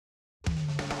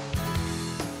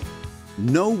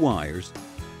no wires,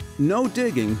 no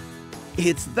digging.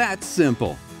 It's that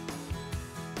simple.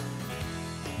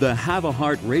 The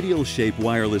Havahart Radial-Shape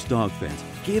wireless dog fence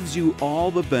gives you all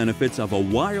the benefits of a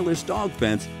wireless dog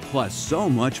fence plus so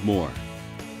much more.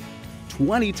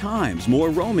 20 times more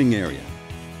roaming area.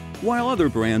 While other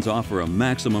brands offer a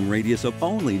maximum radius of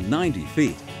only 90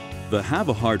 feet, the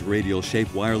Havahart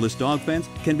Radial-Shape wireless dog fence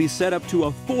can be set up to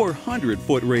a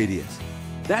 400-foot radius.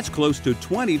 That's close to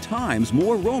 20 times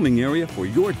more roaming area for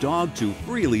your dog to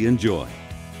freely enjoy.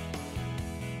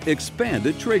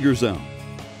 Expanded trigger zone.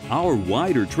 Our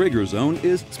wider trigger zone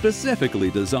is specifically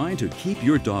designed to keep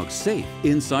your dog safe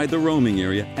inside the roaming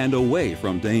area and away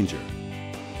from danger.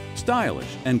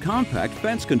 Stylish and compact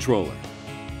fence controller.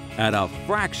 At a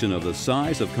fraction of the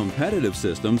size of competitive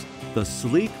systems, the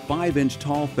sleek 5-inch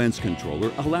tall fence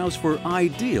controller allows for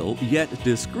ideal yet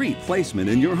discreet placement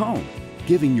in your home,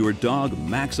 giving your dog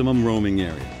maximum roaming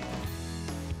area.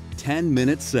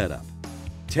 10-minute setup.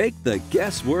 Take the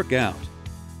guesswork out.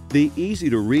 The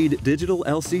easy-to-read digital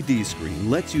LCD screen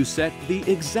lets you set the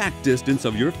exact distance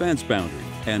of your fence boundary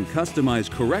and customize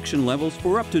correction levels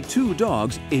for up to 2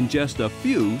 dogs in just a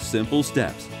few simple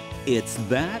steps. It's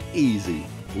that easy.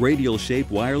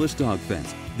 Radial-Shape wireless dog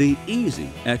fence, the easy,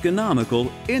 economical,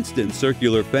 instant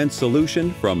circular fence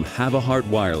solution from Havahart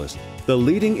Wireless, the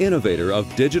leading innovator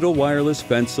of digital wireless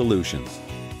fence solutions.